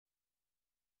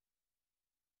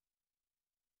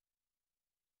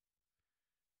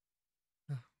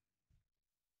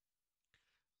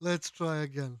Let's try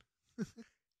again.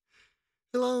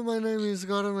 Hello, my name is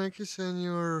Goran Ekis, and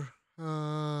you're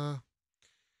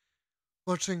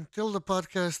watching Tilda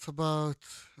podcast about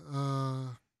uh,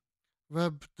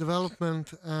 web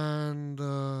development and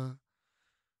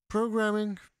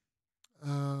programming,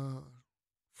 uh,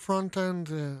 front end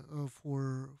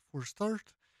for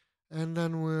start, and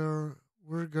then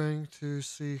we're going to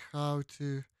see how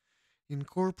to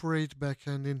incorporate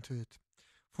backend into it.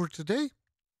 For today,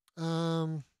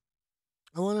 um,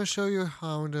 I want to show you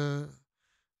how the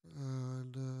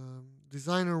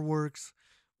designer works.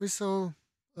 We saw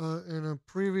in a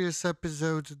previous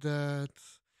episode that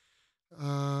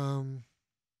um,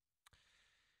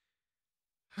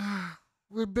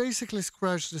 we basically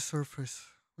scratched the surface.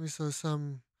 We saw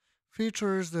some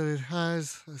features that it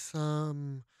has,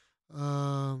 some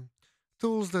um,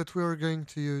 tools that we are going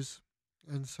to use,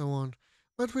 and so on.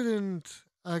 But we didn't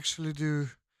actually do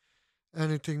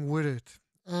anything with it.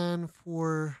 And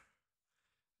for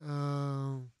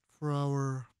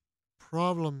our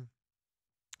problem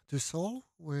to solve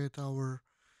with our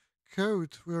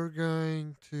code, we're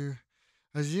going to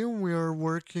assume we are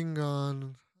working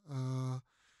on uh,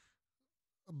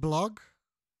 a blog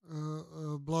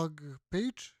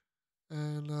page,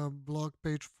 and a blog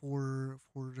page for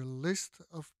the list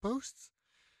of posts.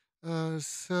 Let's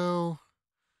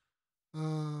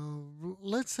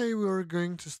say we are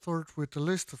going to start with a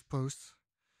list of posts,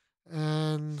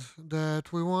 and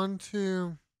that we want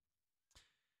to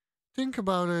think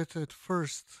about it at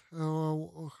first.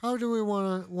 How do we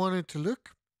want it to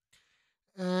look?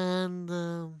 And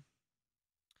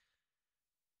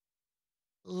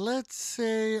let's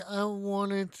say I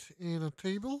want it in a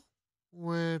table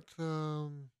with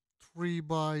three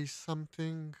by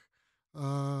something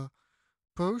uh,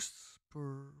 posts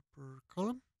per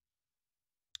column,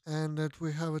 and that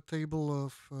we have a table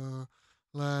of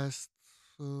last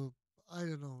uh, I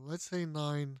don't know, let's say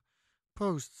 9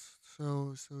 posts,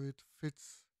 so it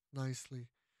fits nicely,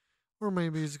 or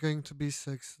maybe it's going to be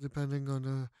 6 depending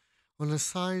on the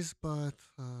size, but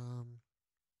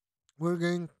we're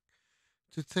going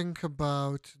to think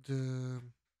about the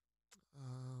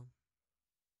uh,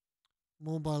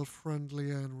 mobile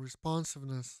friendly and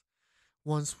responsiveness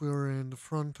once we're in the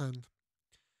front end.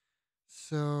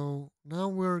 So now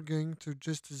we're going to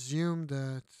just assume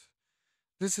that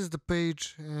this is the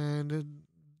page, and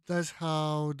that's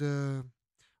how the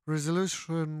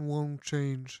resolution won't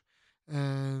change,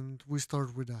 and we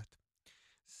start with that.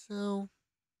 So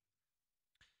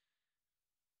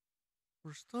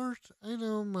for start, I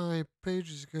know my page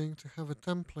is going to have a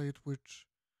template, which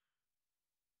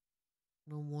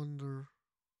no wonder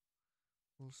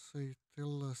we'll say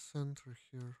Tilda center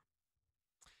here.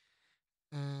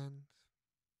 And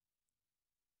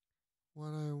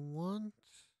what I want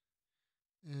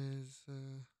is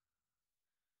a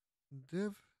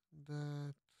div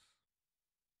that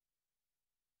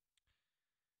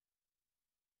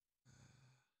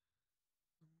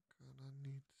gonna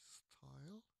need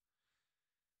style.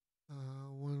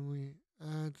 When we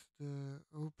add the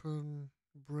open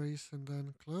brace and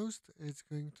then closed, it's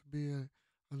going to be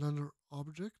another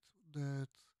object that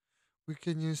we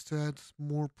can use to add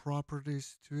more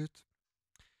properties to it.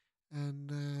 And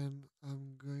then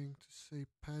I'm going to say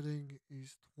padding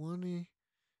is 20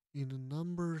 in the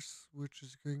numbers, which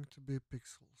is going to be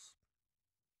pixels.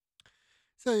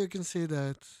 So you can see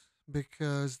that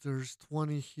because there's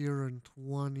 20 here and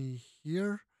 20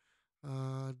 here,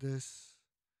 uh, this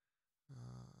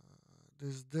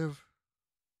this div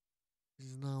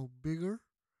is now bigger,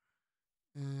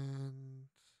 and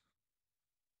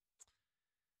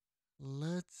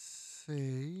let's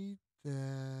say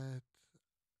that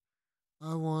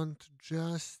I want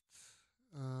uh,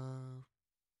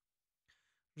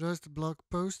 just blog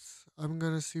posts. I'm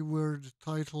gonna see where the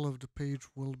title of the page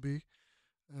will be.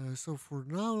 So for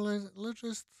now, let's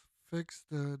just fix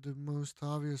the most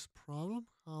obvious problem: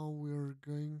 how we're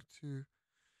going to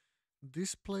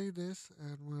display this,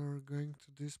 and we're going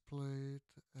to display it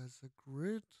as a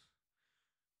grid.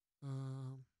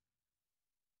 Um,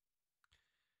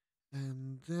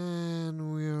 and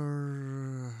then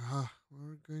we're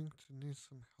going to need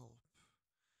some help.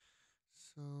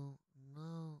 So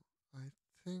now I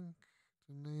think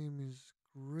the name is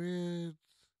grid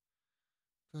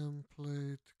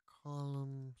template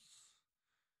columns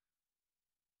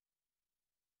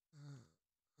uh,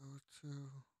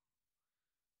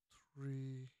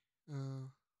 023 no,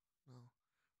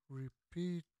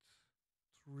 repeat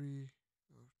 3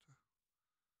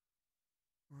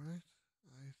 right.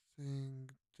 I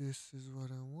think this is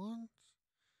what I want,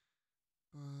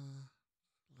 but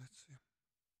let's see.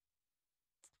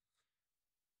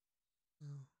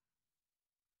 No.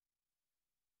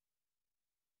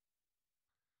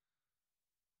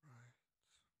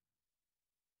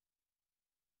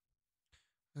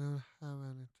 I don't have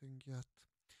anything yet.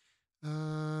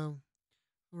 Um,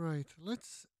 right,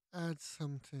 let's add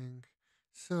something.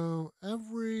 So uh,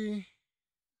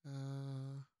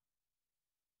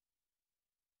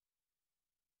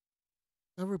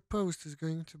 every post is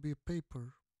going to be a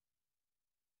paper,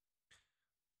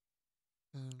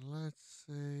 and let's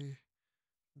say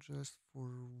just for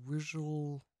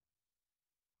visual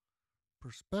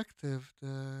perspective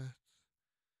that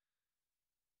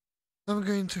I'm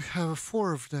going to have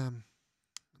four of them.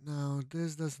 Now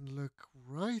this doesn't look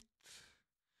right.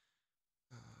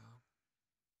 Uh,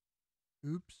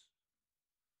 oops.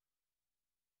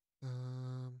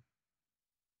 Um,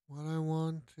 what I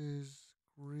want is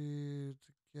grid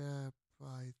gap,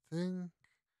 I think,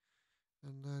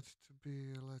 and that to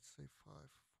be, let's say, 5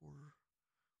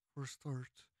 for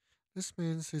start. This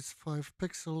means it's 5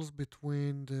 pixels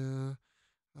between the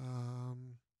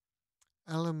um,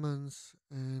 elements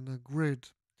in a grid,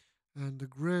 and the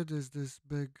grid is this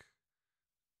big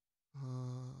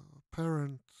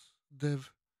parent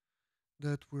div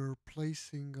that we're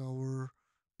placing our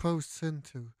posts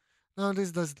into. Now,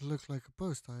 this doesn't look like a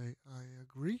post, I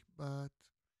agree, but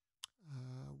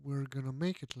we're gonna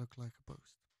make it look like a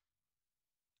post.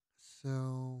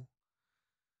 So,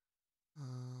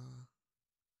 uh,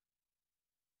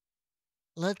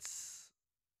 let's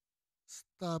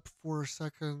stop for a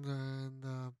second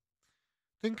and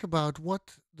think about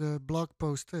what the blog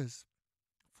post is.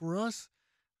 For us,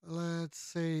 let's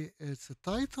say it's a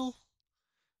title,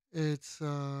 it's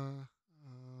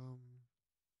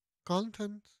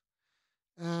content,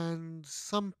 and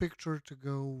some picture to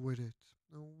go with it,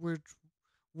 which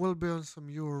will be on some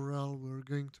URL. We're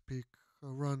going to pick a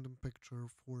random picture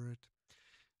for it.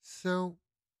 So,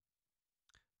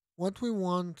 what we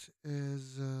want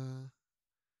is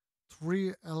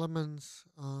three elements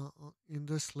in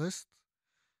this list,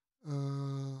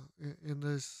 in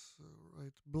this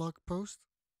right blog post.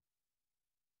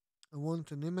 I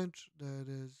want an image that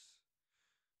is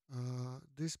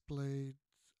displayed,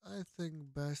 I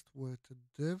think, best with a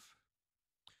div.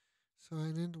 So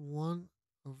I need one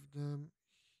of them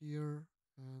here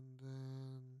and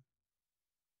then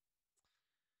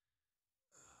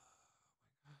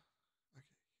okay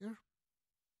here.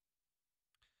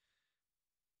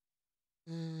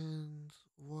 And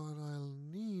what I'll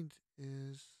need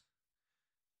is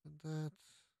that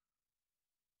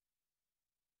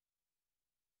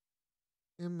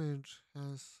image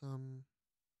has some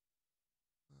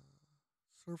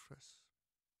surface,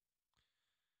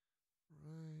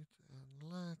 right?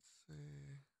 And let's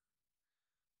say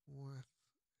width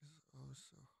is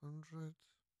also 100.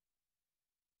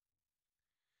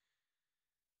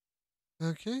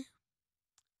 Okay,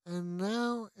 and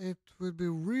now it would be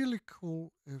really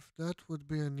cool if that would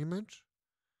be an image.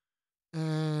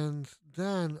 And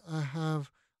then I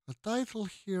have a title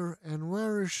here and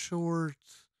very short,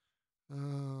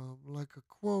 like a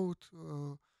quote,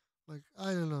 like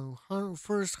I don't know,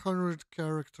 first 100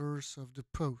 characters of the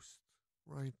post,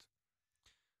 right?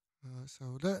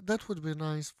 So that would be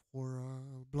nice for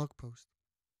a blog post.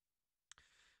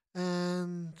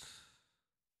 And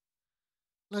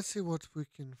let's see what we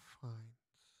can find.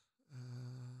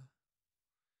 Uh,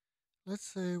 let's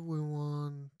say we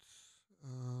want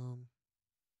um,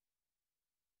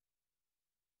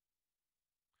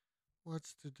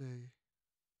 what's today?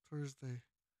 Thursday.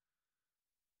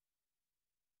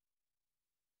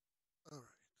 All right.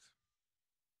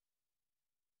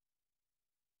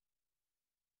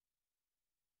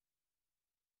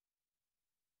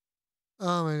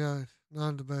 Oh my god,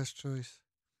 not the best choice.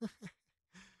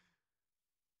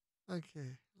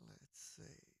 Okay, let's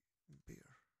say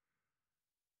beer.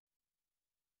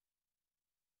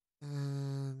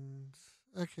 And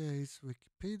okay, it's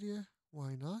Wikipedia.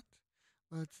 Why not?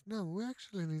 But no, we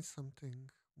actually need something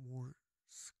more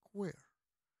square.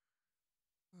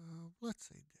 Let's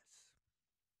say this.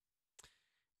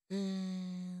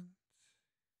 And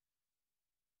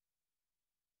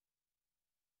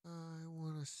I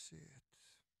want to see it.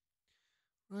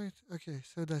 Right? Okay,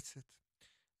 so that's it.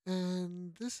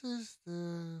 And this is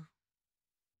the.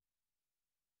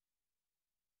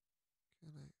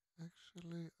 Can I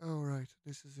actually. Oh, right.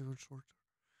 This is even shorter.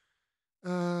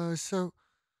 So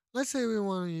let's say we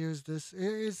want to use this.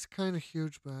 It's kind of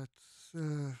huge, but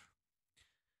I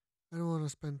don't want to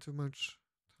spend too much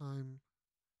time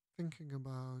thinking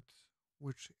about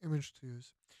which image to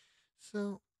use.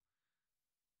 So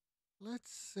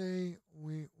let's say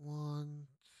we want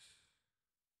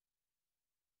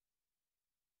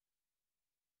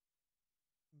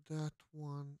that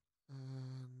one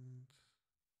and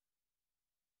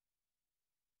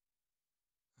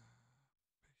paste.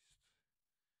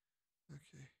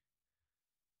 Okay.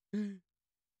 Doesn't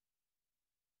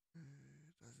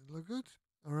look good.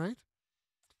 All right.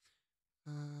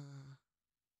 Uh,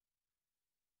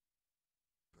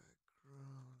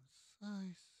 background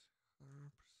size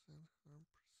 100%.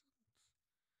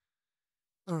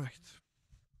 100%. All right.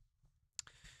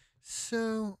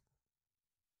 So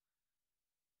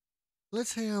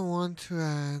let's say I want to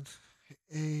add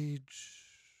age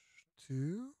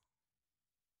 2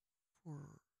 for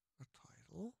a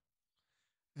title,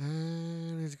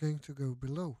 and it's going to go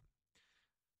below.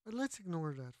 But let's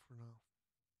ignore that for now.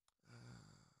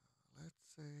 Let's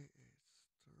say it's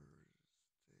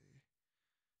Thursday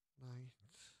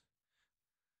night.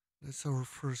 That's our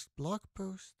first blog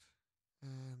post.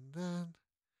 And then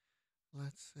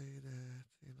let's say that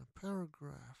in a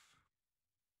paragraph,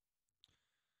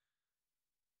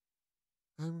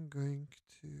 I'm going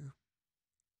to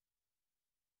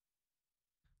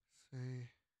say,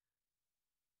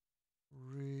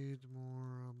 read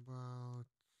more about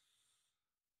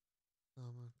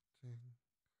something.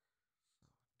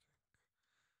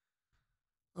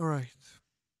 All right.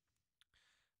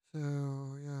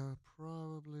 So yeah,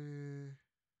 probably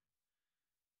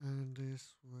end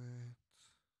this with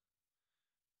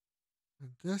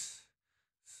this.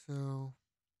 So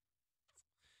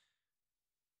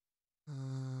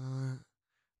uh,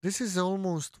 this is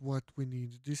almost what we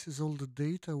need. This is all the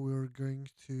data we're going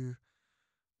to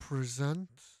present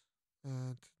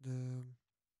at the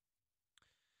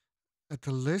at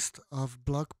a list of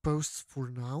blog posts for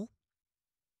now.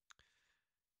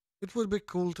 It would be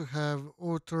cool to have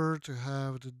author, to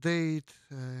have the date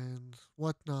and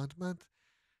whatnot, but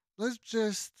let's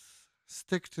just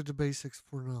stick to the basics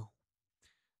for now.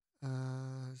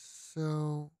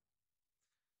 So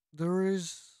there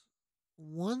is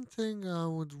one thing I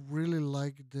would really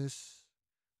like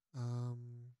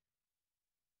um,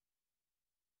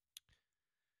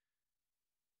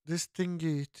 this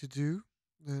thingy to do,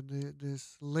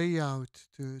 this layout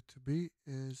to be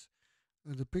is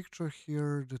the picture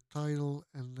here, the title,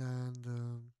 and then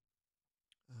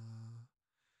uh,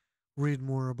 read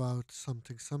more about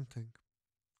something something.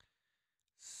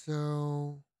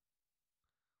 So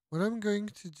what I'm going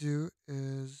to do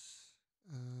is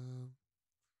uh,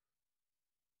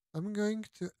 I'm going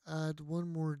to add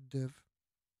one more div,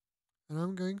 and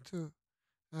I'm going to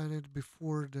add it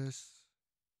before this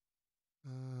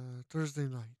Thursday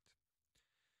night.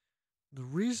 The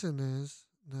reason is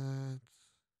that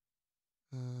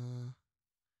uh,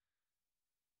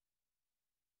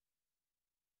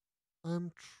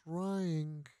 I'm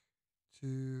trying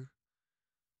to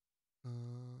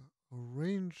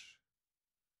arrange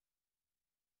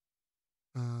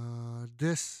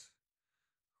this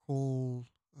whole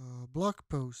blog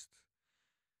post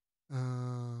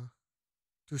uh,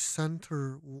 to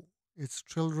center its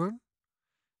children,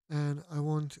 and I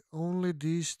want only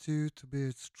these two to be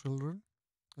its children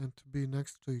and to be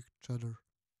next to each other.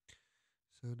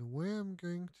 So the way I'm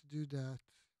going to do that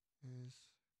is,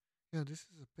 yeah, this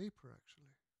is a paper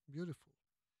actually, beautiful.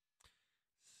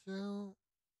 So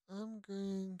I'm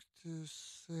going to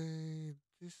say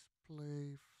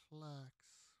display flags.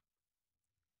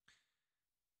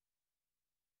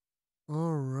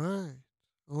 All right,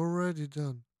 already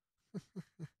done.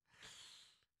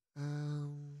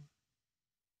 um,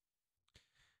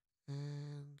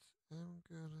 and I'm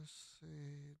gonna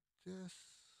say this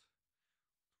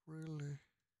really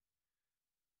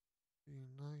be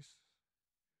nice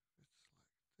if it's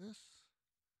like this.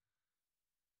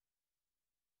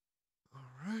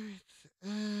 All right,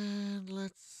 and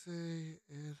let's say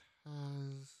it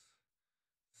has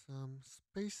some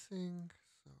spacing.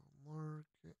 So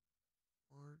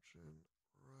margin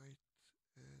right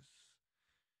is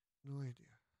no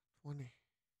idea 20.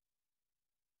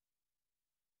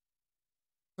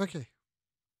 Okay,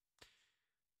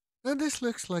 and this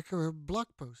looks like a blog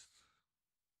post.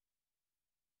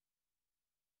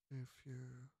 If you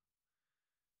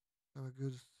have a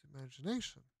good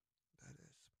imagination, that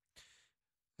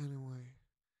is. Anyway,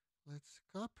 let's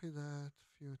copy that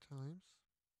a few times.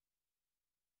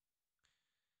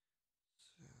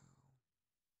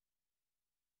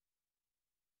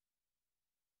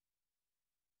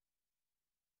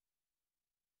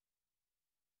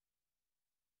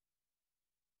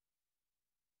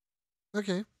 So,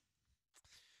 okay,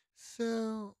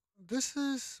 so this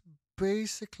is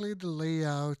basically the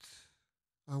layout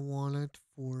I wanted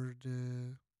for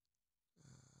the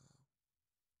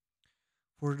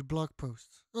blog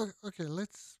posts. Okay,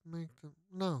 let's make them.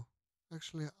 No,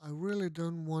 actually, I really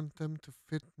don't want them to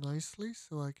fit nicely,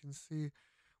 so I can see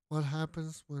what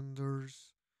happens when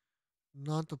there's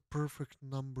not a perfect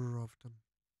number of them.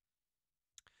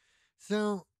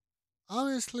 So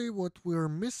obviously, what we're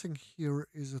missing here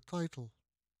is a title,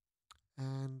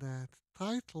 and that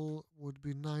title would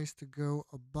be nice to go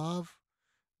above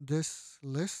this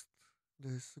list,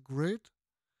 this grid,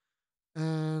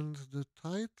 and the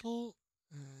title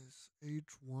is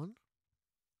H1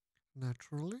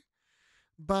 naturally.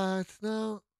 But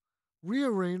now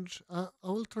rearrange, I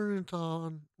will turn it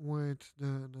on with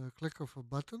the click of a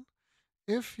button.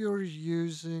 If you're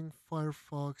using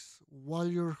Firefox while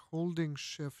you're holding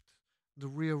Shift, the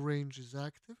rearrange is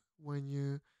active. When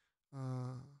you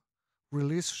uh,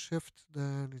 release Shift,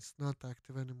 then it's not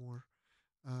active anymore.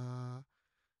 Uh,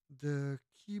 the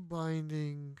key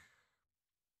binding,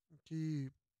 key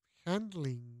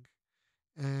handling,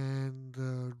 and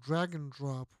drag and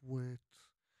drop with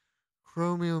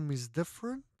Chromium is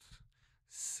different,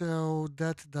 so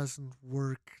that doesn't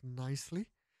work nicely.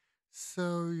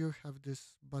 So you have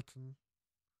this button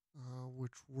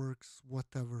which works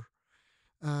whatever.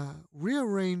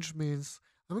 Rearrange means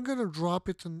I'm gonna drop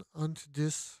it onto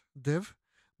this div,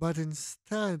 but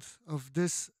instead of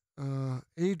this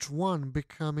age one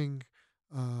becoming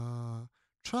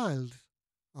child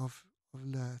of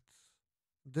that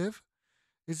div,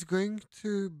 it's going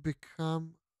to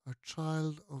become a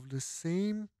child of the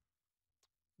same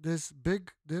this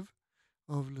big div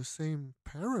of the same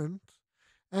parent,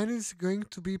 and it's going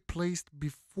to be placed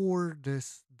before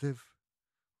this div,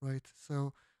 right?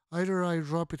 So either I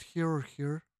drop it here or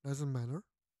here, doesn't matter.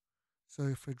 So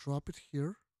if I drop it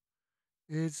here,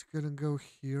 it's gonna go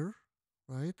here,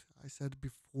 right? I said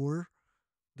before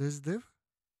this div,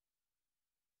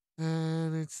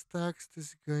 and its text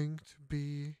is going to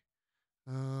be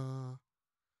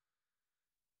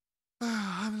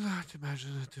I'm not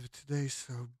imaginative today,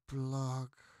 so blog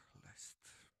list.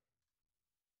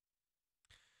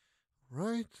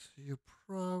 Right, you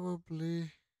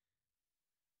probably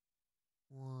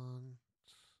want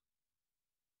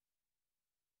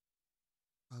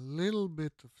a little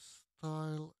bit of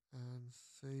style and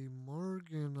say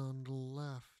margin on the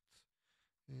left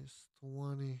is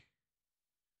 20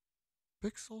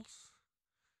 pixels,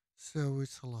 so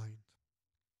it's aligned.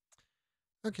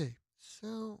 Okay,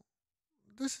 so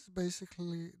this is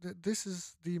basically this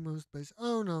is the most basic.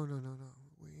 Oh no,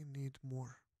 we need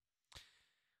more.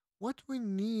 What we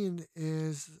need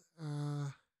is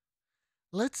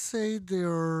let's say there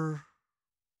are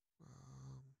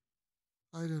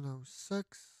I don't know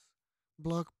 6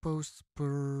 blog posts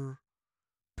per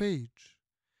page,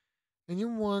 and you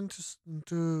want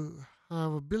to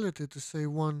have ability to say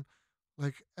one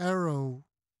like arrow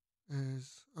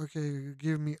is okay,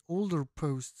 give me older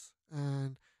posts,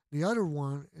 and the other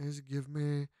one is give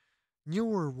me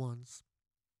newer ones,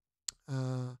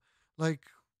 uh, like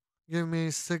give me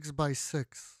 6 by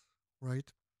 6,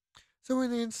 right? So we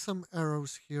need some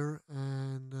arrows here,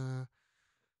 and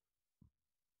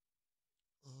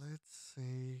let's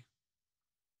say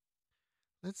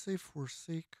let's say for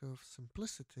sake of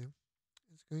simplicity,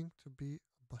 it's going to be a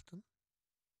button.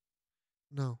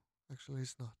 No, actually,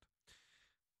 it's not.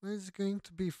 What it's going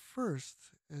to be first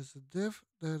is a div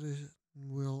that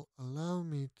will allow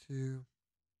me to.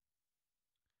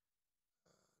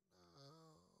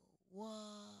 Why?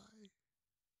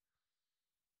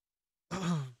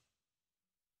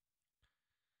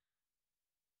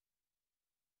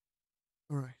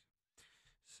 Alright.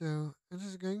 So it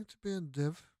is going to be a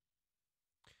div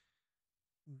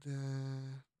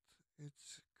that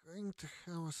it's going to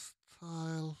have a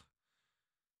style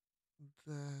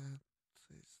that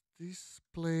is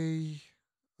display.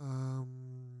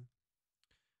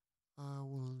 I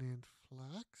will need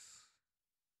flags,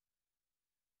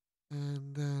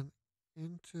 and then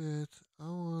into it I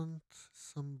want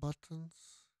some buttons.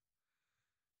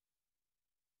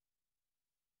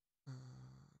 The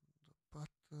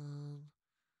button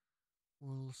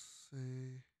will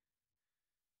say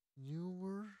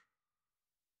newer.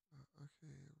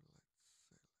 Okay,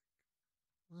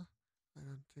 let's say I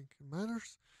don't think it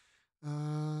matters.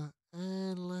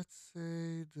 And let's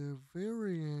say the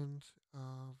variant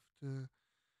the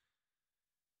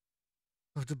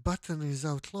of the button is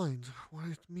outlined. What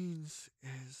it means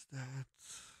is that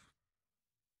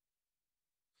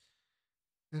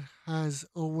it has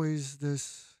always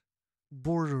this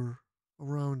border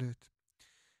around it.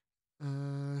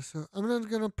 So I'm not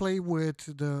gonna play with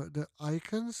the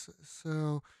icons.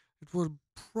 So it would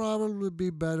probably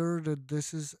be better that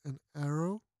this is an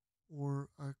arrow, or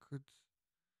I could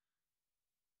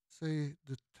say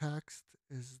the text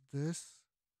is this,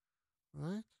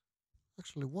 right?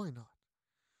 Actually, why not?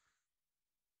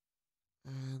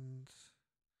 And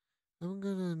I'm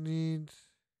gonna need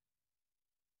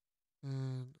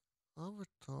an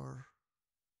avatar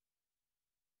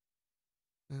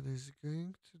is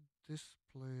going to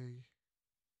display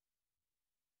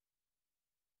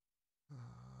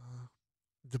uh,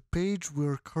 the page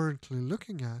we're currently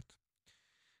looking at.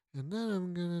 And then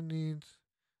I'm gonna need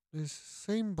this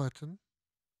same button,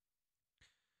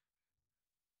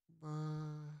 but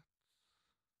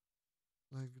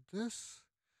like this.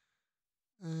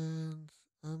 And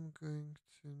I'm going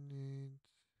to need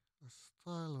a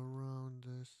style around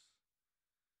this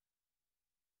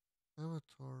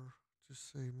avatar to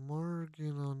say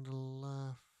margin on the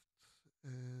left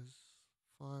is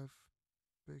 5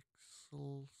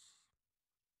 pixels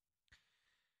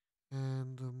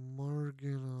and the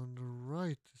margin on the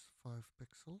right is 5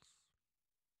 pixels.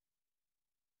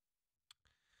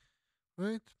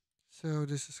 Right? So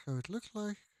this is how it looks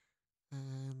like.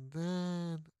 And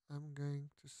then I'm going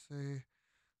to say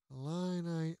line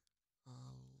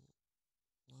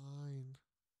line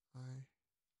I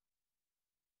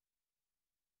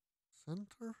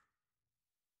center,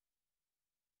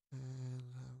 and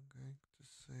I'm going to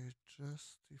say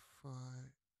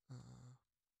justify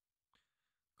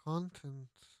content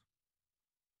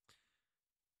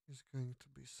is going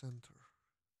to be center.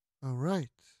 All right,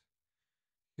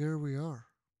 here we are.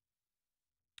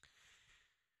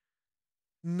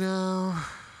 Now,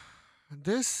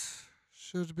 this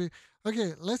should be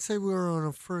okay. Let's say we're on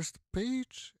a first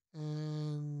page,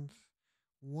 and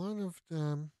one of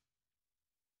them.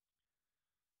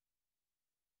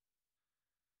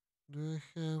 Do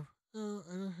I have? Oh,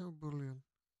 I don't have Boolean.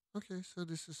 Okay, so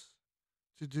this is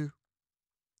to do.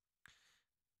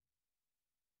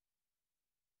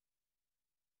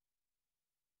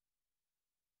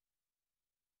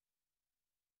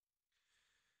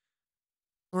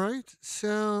 All right.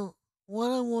 So what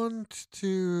I want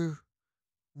to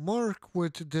mark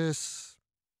with this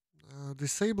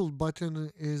disabled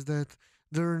button is that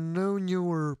there are no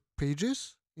newer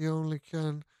pages. You only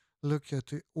can look at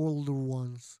the older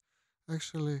ones.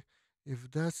 Actually, if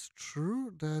that's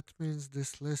true, that means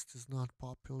this list is not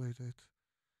populated.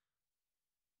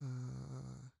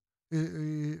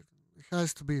 It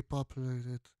has to be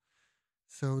populated.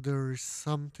 So there is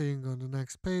something on the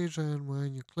next page, and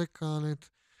when you click on it,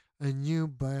 a new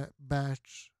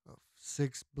batch of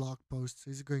 6 blog posts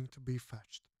is going to be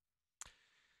fetched.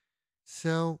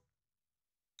 So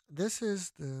this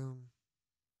is the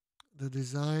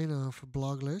design of a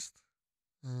blog list,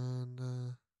 and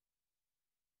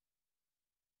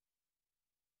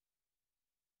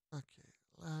okay,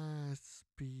 let's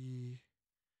be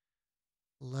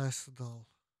less dull.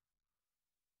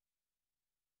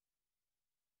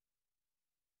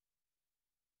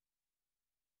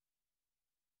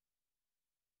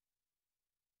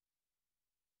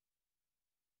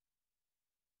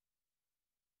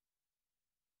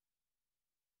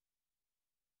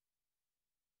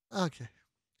 Okay,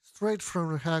 straight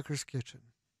from the hacker's kitchen.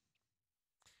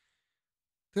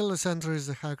 Tilda Center is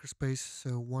a hackerspace,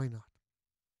 so why not?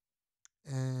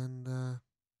 And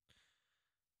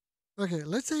okay,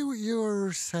 let's say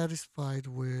you're satisfied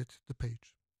with the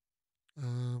page.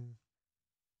 Um,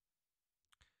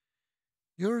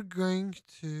 you're going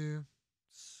to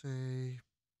say,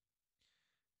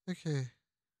 okay,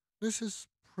 this is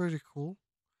pretty cool.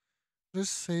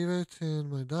 Just save it in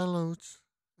my downloads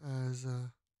as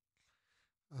a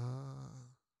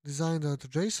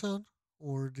design.json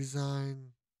or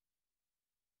design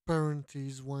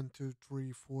parentheses 1, 2,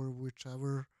 3, 4,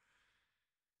 whichever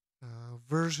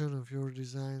version of your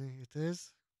design it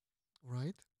is,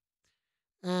 right?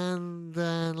 And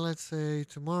then let's say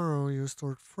tomorrow you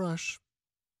start fresh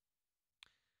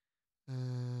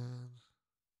and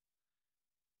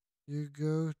you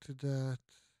go to that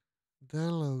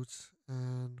downloads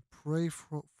and pray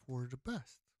for the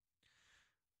best.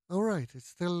 All right, it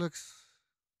still looks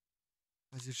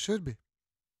as it should be.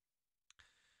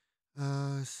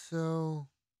 So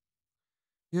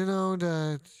you know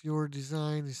that your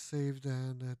design is saved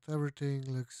and that everything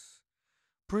looks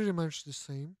pretty much the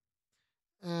same.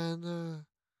 And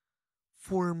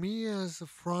for me as a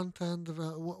front end,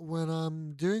 when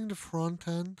I'm doing the front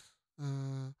end,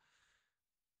 uh,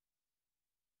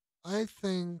 I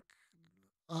think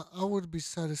I would be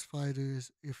satisfied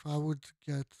if I would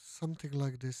get something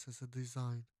like this as a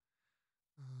design.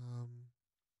 Um,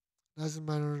 doesn't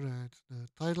matter that the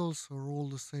titles are all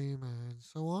the same and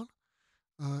so on.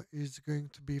 It's going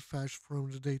to be fetched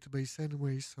from the database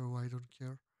anyway, so I don't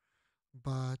care.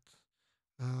 But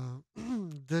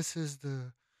this is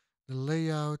the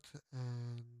layout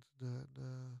and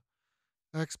the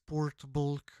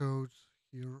exportable code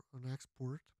here on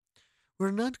export.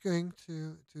 We're not going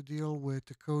to deal with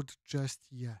the code just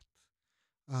yet.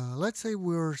 Let's say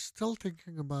we're still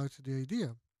thinking about the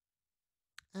idea.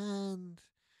 And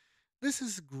this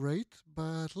is great,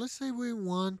 but let's say we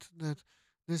want that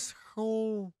this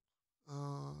whole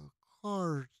uh,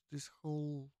 card, this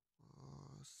whole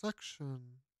section,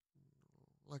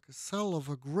 like a cell of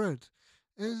a grid,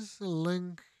 is a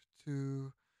link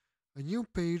to a new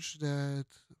page that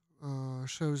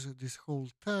shows this whole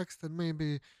text and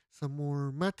maybe some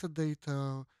more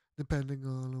metadata depending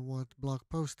on what blog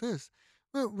post is.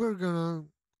 But we're gonna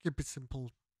keep it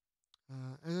simple.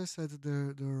 As I said,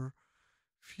 there are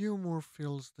few more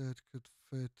fields that could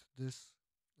fit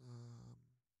um,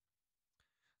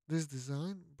 this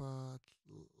design, but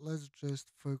let's just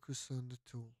focus on the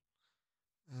tool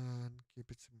and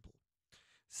keep it simple.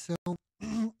 So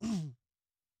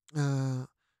uh,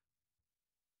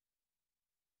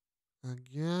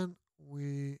 again,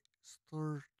 we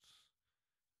start.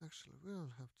 Actually, we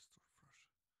don't have to start fresh.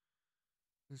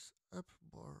 This app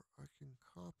bar, I can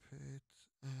copy it,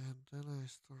 and then I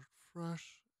start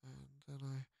fresh, and then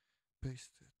I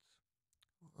paste it.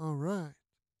 All right.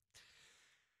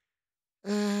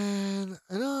 And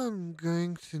I know I'm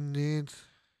going to need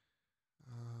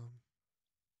um,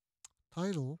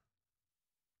 title,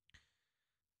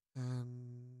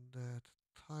 and that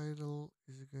title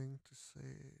is going to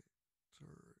say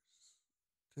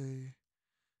Thursday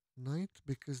night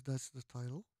because that's the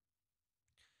title.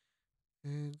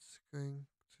 It's going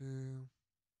to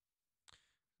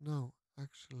no,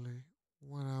 actually,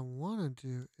 what I want to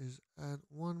do is add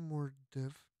one more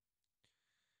div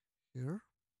here,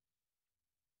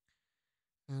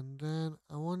 and then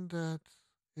I want that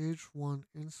h1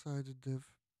 inside the div,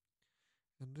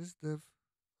 and this div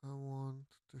I want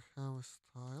to have a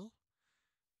style,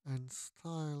 and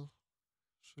style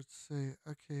should say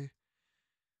okay,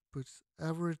 puts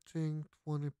everything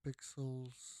 20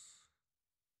 pixels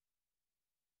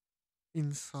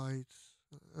inside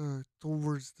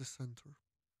towards the center.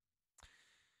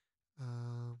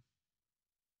 Uh,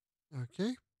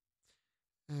 okay,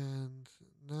 and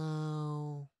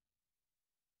now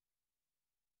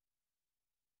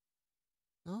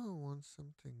I want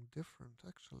something different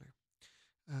actually.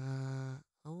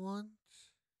 I want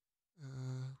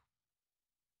uh,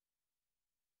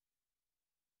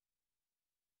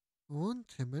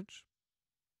 image,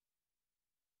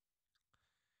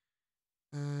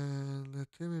 and that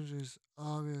image is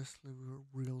obviously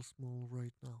real small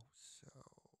right now. So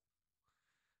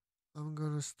I'm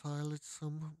gonna style it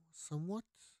somewhat,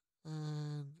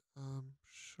 and I'm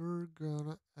sure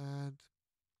gonna add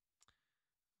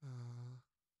uh,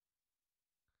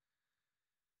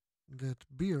 that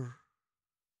beer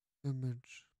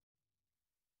image.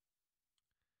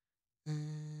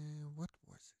 And what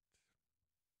was it?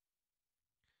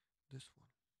 This one.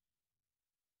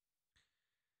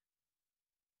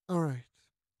 All right.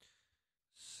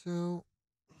 So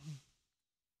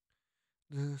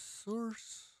the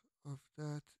source of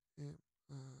that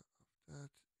of that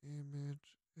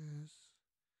image is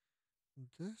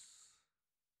this.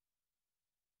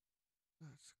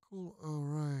 That's cool. All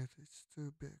right, it's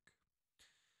too big.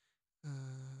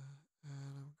 And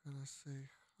I'm gonna say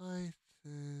height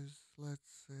is,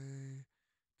 let's say,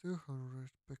 200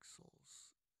 pixels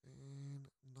in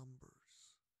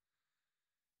numbers.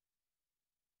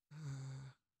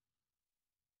 Uh,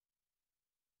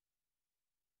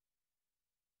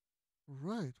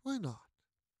 right, why not?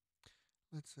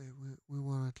 Let's say we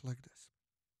want it like this.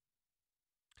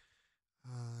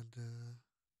 The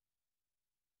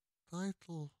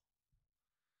title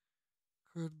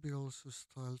could be also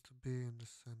styled to be in the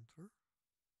center.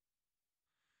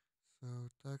 So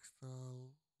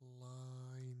textile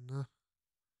line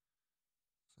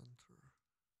center.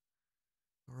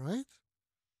 Alright?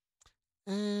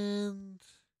 And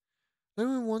then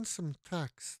we want some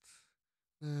text.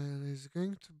 That is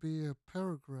going to be a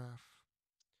paragraph.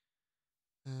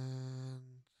 And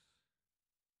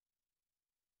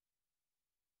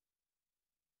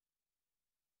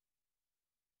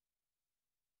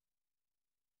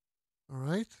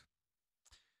alright.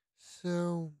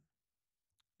 So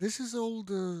this is all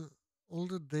the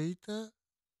data,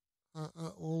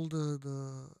 all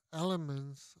the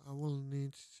elements I will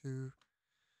need to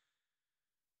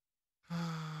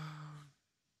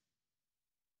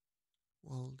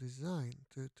well design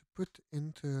to put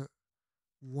into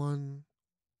one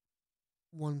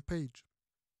one page.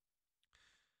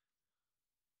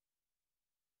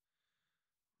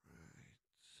 Right.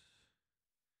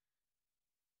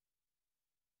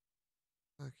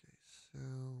 Okay, so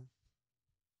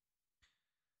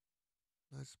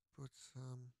let's put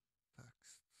some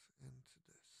text into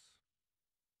this.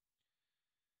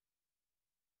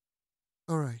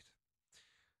 All right.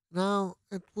 Now,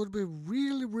 it would be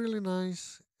really, really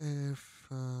nice if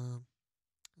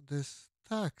this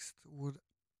text would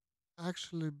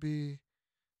actually be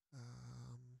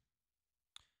um,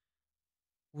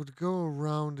 would go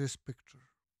around this picture.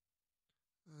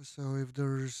 So if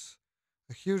there's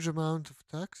a huge amount of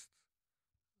text,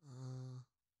 uh,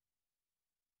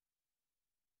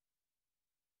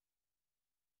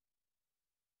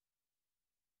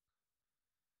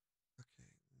 okay,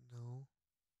 no,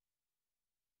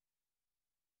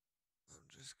 I'm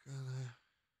just gonna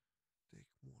take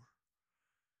more.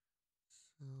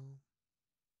 So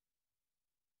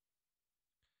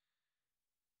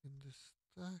in this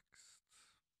text,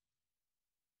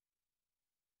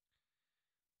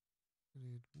 we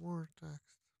need more text.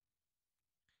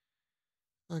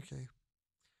 Okay,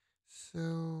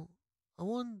 so I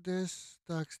want this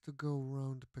text to go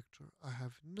around the picture. I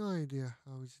have no idea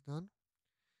how it's done.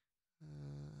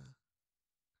 Uh,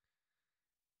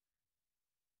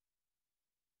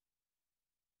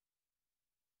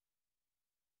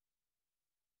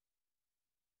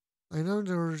 I know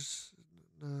there's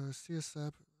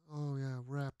CSS. Oh yeah,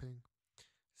 wrapping.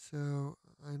 So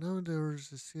I know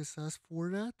there's a CSS for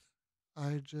that.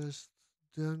 I just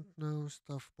don't know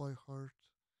stuff by heart.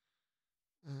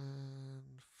 And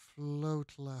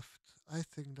float left. I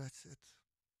think that's it.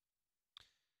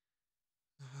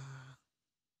 Uh,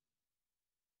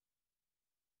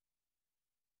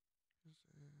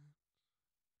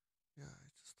 yeah,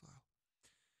 it's a style.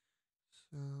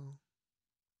 So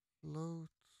float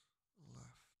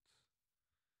left.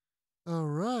 All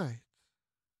right.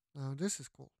 Now this is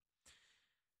cool.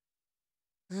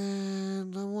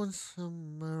 And I want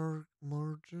some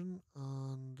margin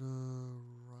on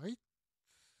the right.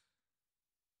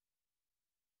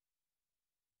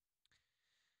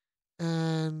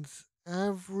 And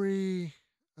every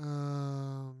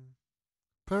um,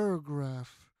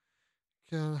 paragraph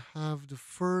can have the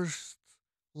first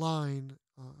line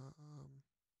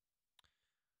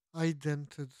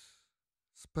idented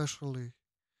specially.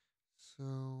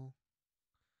 So,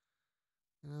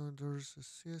 there's a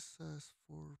CSS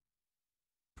for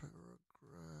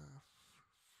paragraph,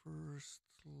 first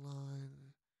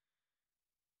line.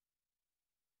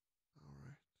 All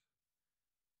right.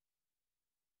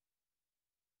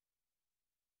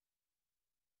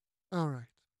 All right.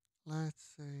 Let's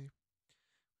say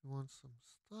we want some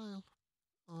style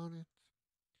on it,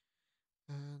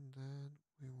 and then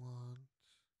we want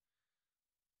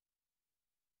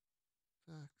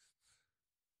text,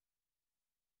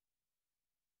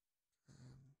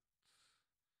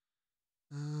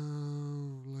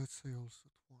 and let's say also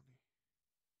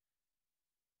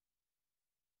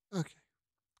 20. Okay.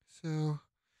 So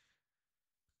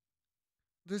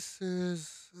this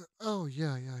is. Oh,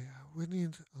 yeah, yeah, yeah. We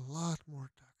need a lot more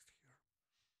text here.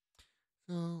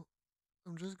 So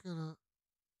I'm just gonna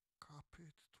copy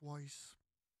it twice.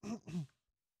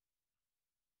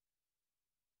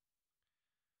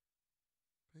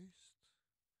 Paste.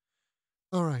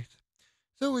 All right.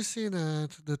 So we see that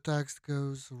the text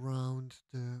goes around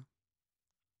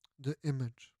the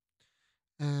image,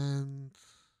 and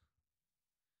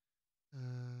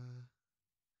uh,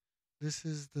 this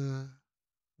is the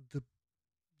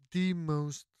the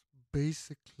most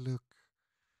basic look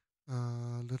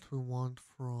that we want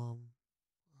from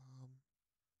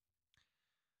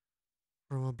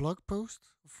a blog post.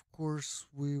 Of course,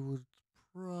 we would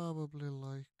probably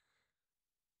like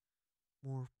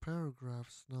more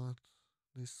paragraphs, not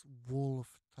this wall of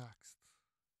text.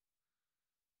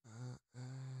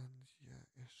 And yeah,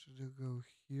 it should go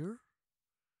here.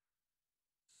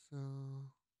 So,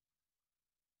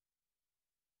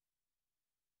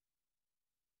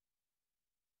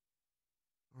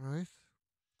 right.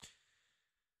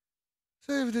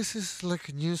 So if this is like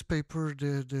a newspaper,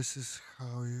 this is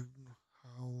how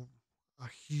a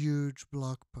huge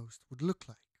blog post would look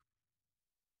like.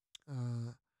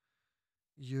 Uh,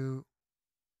 you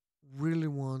really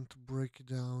want to break it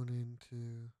down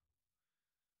into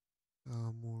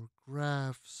more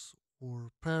graphs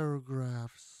or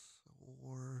paragraphs,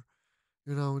 or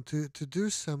to do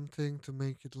something to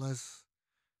make it less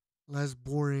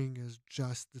boring as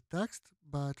just the text.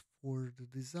 But for the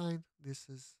design, this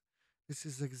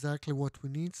is exactly what we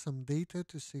need, some data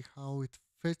to see how it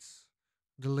fits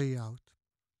the layout.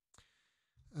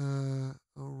 All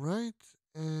right.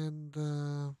 And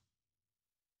hmm,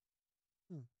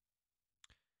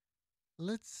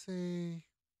 let's say,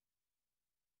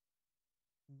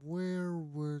 where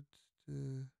would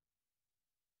the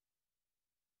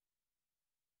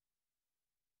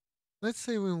let's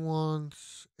say we want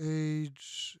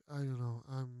age, I don't know,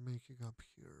 I'm making up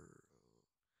here,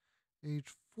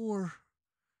 age 4.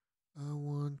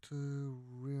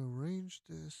 change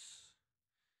this,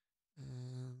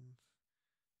 and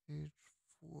H4 is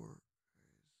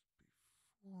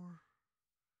before.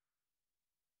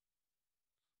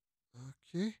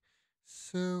 Okay,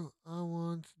 so I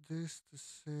want this to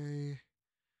say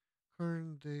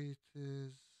current date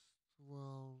is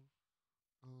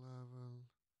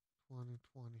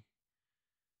 12/11/2020.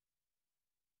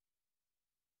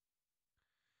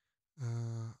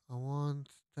 I want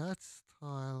that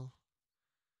style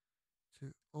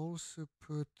to also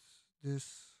put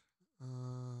this.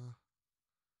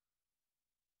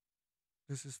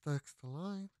 This is text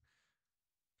align.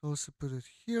 Also put it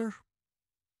here,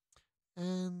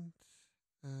 and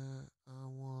I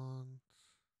want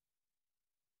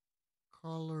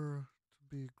color to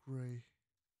be gray.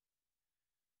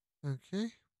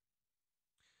 Okay,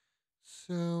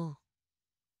 so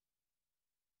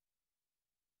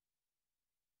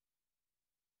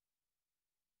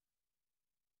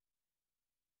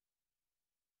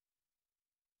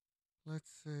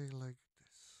let's say like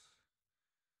this.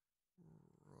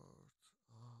 Wrote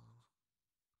on.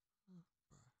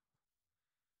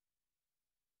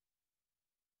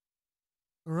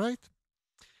 All right.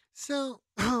 So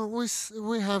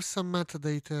we have some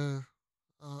metadata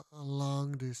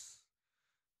along this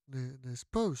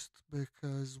post,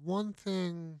 because one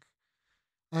thing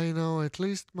I know, at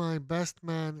least my best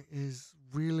man is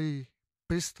really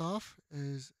pissed off,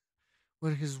 is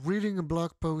when he's reading a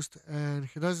blog post and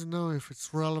he doesn't know if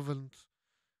it's relevant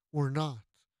or not,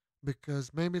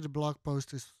 because maybe the blog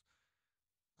post is,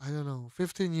 I don't know,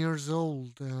 15 years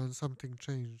old and something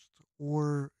changed,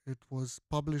 or it was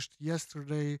published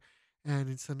yesterday and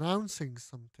it's announcing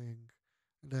something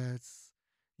that's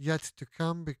yet to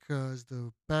come because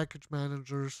the package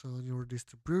managers on your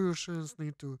distributions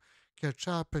need to catch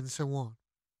up and so on.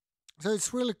 So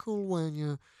it's really cool when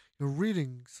you're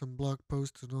reading some blog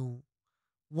posts to know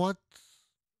what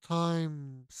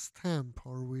time stamp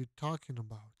are we talking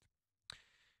about.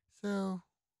 So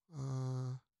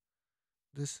uh,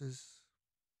 this is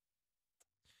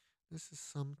this is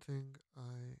something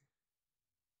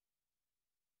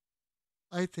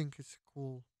I think it's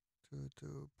cool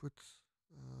to put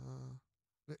uh,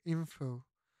 the info.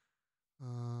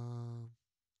 Uh,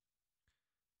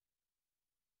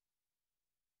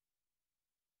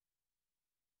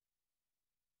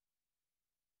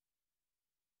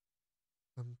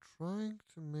 I'm trying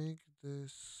to make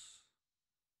this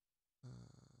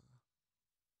uh,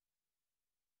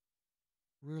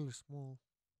 really small.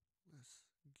 This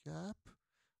gap.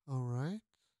 All right.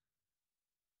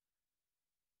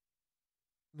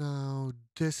 Now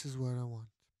this is what I want,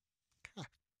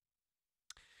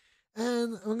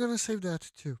 and I'm gonna save that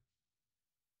too.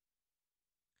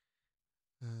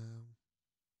 Um,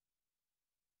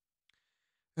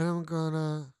 and I'm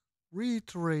gonna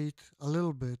reiterate a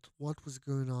little bit what was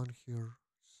going on here.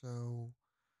 So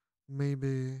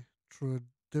maybe through a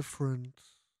different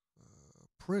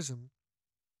prism.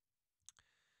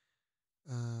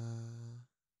 Uh,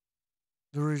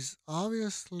 there is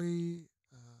obviously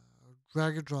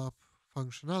drag and drop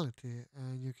functionality,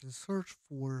 and you can search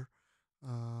for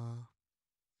uh,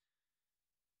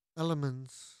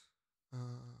 elements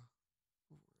and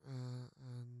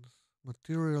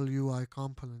material UI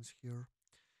components here.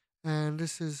 And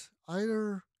this is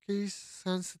either case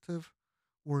sensitive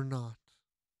or not,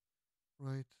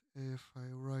 right? If I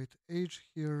write H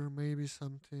here, maybe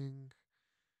something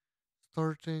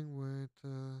starting with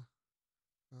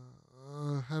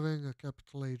having a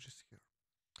capital H's here.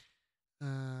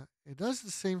 It does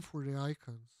the same for the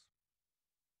icons,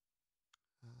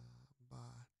 but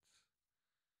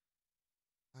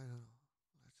I don't know.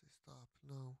 Let's say stop.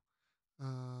 No.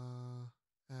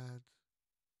 Add,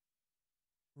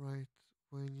 right,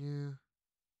 when you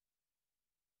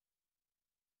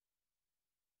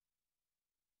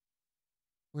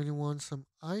want some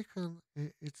icon,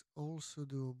 it's also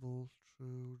doable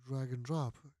through drag and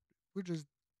drop. We just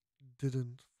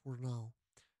didn't for now.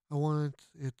 I wanted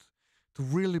it to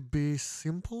really be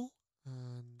simple,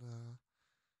 and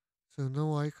so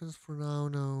no icons for now,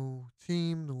 no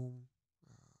theme, no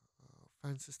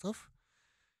fancy stuff,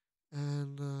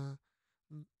 and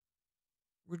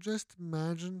we just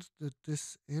imagined that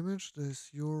this image, this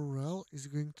URL, is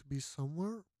going to be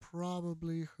somewhere,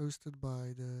 probably hosted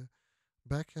by the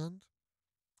backend,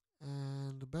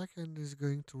 and the backend is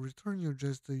going to return you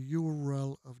just the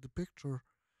URL of the picture.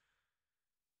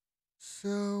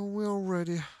 So we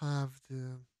already have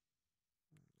the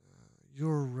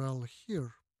URL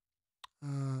here.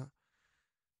 Uh,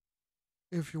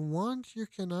 if you want, you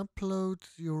can upload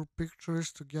your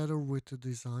pictures together with the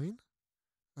design.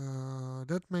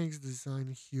 That makes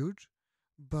design huge,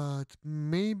 but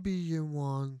maybe you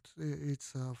want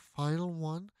it's a final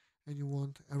one and you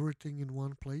want everything in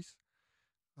one place.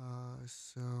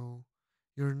 So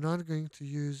you're not going to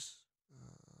use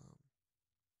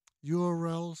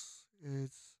URLs.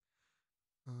 It's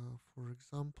for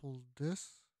example,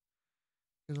 this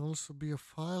can also be a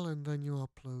file, and then you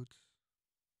upload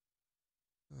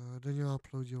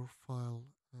your file,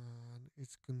 and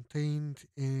it's contained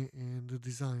in the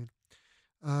design.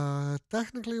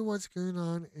 Technically, what's going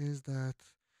on is that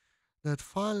that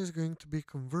file is going to be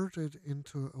converted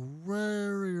into a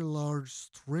very large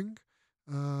string,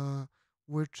 uh,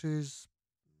 which is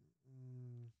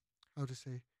how to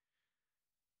say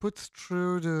put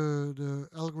through the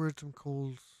algorithm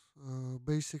called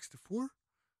base64.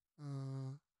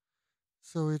 Uh,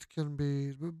 so it can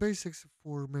be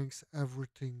base64 makes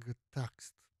everything a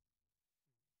text.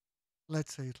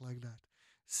 Let's say it like that.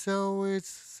 So it's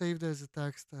saved as a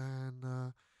text,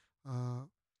 and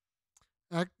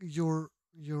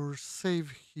your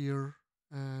save here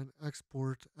and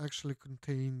export actually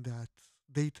contain that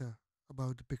data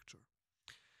about the picture.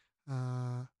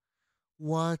 Uh,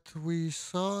 what we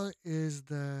saw is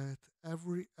that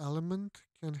every element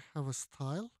can have a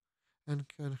style and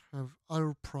can have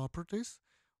other properties.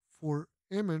 For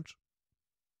image,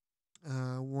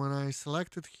 when I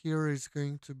select it here, it's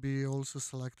going to be also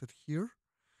selected here.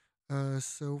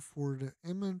 So for the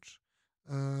image,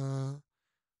 uh,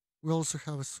 we also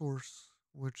have a source,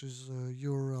 which is a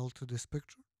URL to this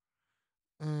picture.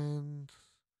 And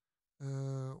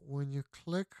when you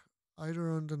click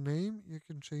either on the name, you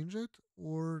can change it,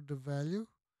 or the value.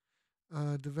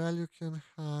 The value can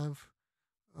have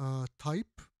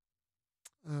type,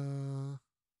 uh,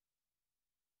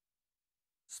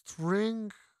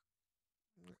 string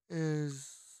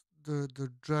is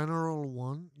the general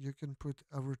one. You can put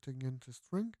everything into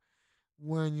string.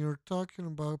 When you're talking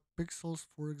about pixels,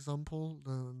 for example,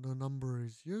 the number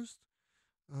is used.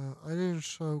 I didn't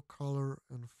show color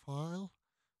and file,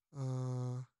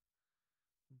 uh,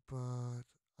 but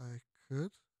I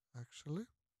could actually.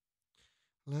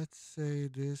 Let's say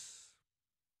this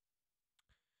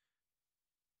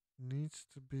needs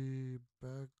to be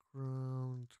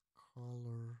background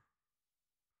color,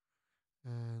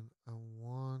 and I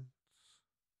want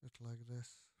it like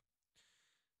this.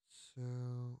 So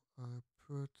I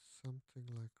put something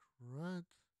like red,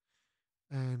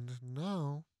 and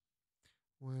now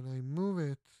when I move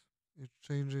it, it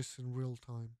changes in real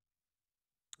time.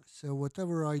 So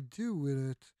whatever I do with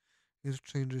it, it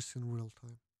changes in real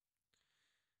time.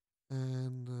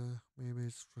 And maybe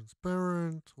it's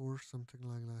transparent or something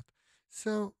like that.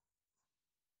 So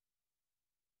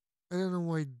I don't know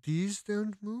why these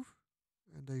don't move,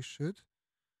 and they should.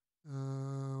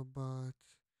 But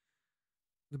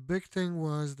the big thing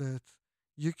was that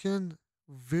you can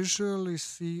visually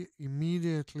see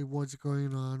immediately what's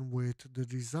going on with the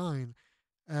design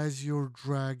as you're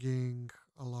dragging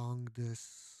along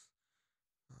this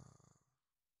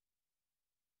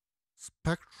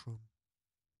spectrum.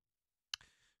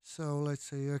 So let's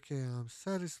say, okay, I'm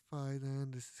satisfied,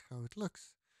 and this is how it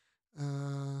looks.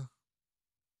 Uh,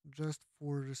 just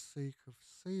for the sake of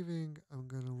saving, I'm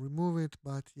gonna remove it.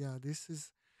 But yeah, this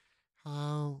is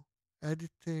how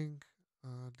editing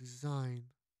design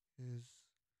is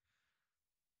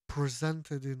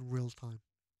presented in real time.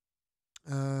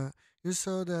 You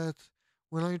saw that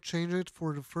when I changed it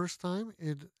for the first time,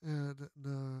 it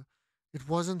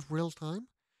wasn't real time.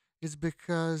 It's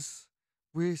because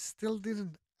we still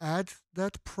didn't add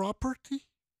that property.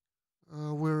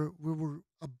 We were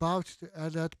about to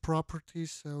add that property,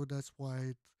 so that's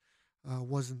why it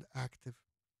wasn't active.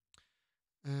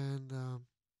 And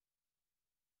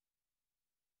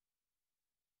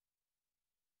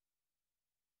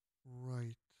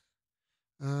right,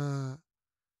 uh,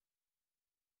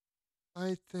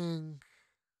 I think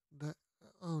that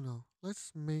oh no,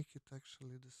 let's make it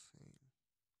actually the same.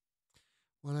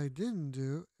 What I didn't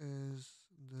do is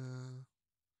the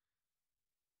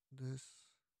this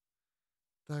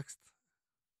text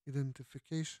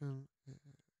identification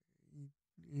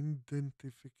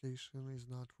identification is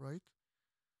not right.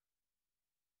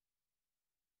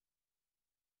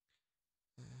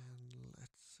 And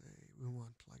let's say we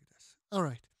want like this. All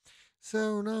right.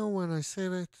 So now when I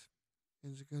save it,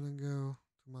 it's gonna go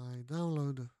to my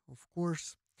download, of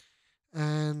course,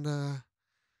 and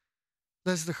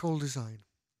that's the whole design.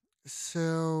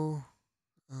 So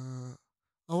I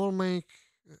will make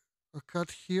a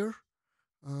cut here.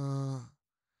 Uh,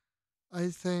 I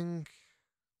think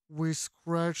we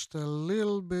scratched a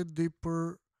little bit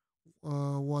deeper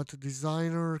what a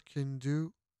designer can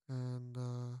do, and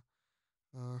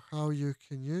how you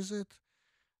can use it.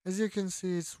 As you can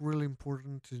see, it's really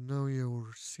important to know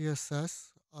your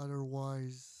CSS.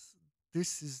 Otherwise,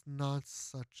 this is not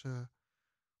such a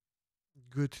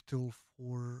good tool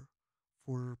for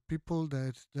people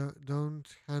that don't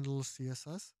handle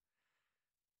CSS.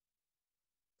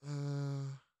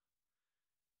 Uh,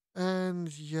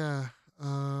 and yeah,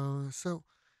 so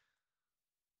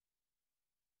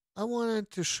I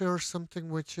wanted to share something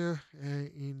with you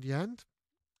in the end.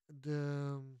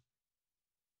 The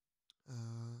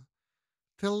uh,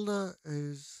 Tilda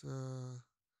is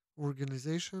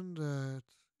organization that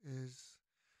is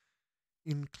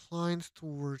inclined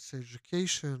towards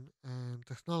education and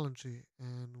technology,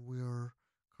 and we are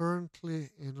currently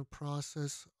in a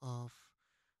process of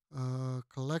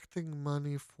collecting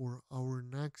money for our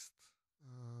next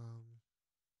um,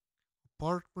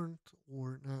 apartment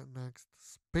or next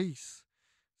space.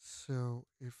 So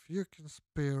if you can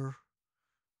spare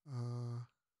a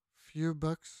few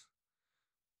bucks,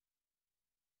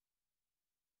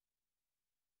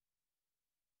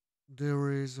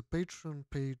 there is a Patreon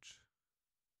page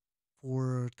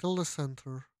for Tilda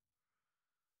Center,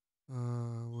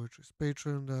 which is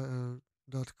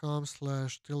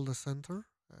patreon.com/Tilda Center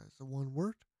as a one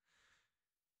word.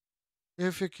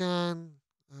 If you can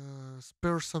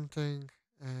spare something,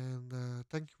 and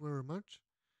thank you very much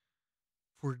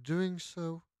for doing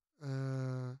so.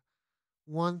 Uh,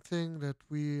 One thing that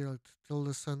we at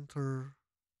Tilda Center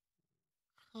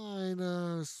kind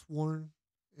of sworn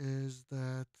is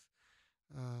that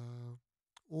uh,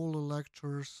 all the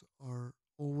lectures are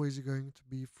always going to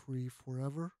be free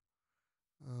forever.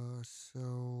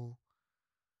 So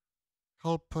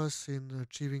help us in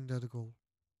achieving that goal.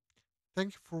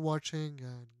 Thank you for watching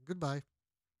and goodbye.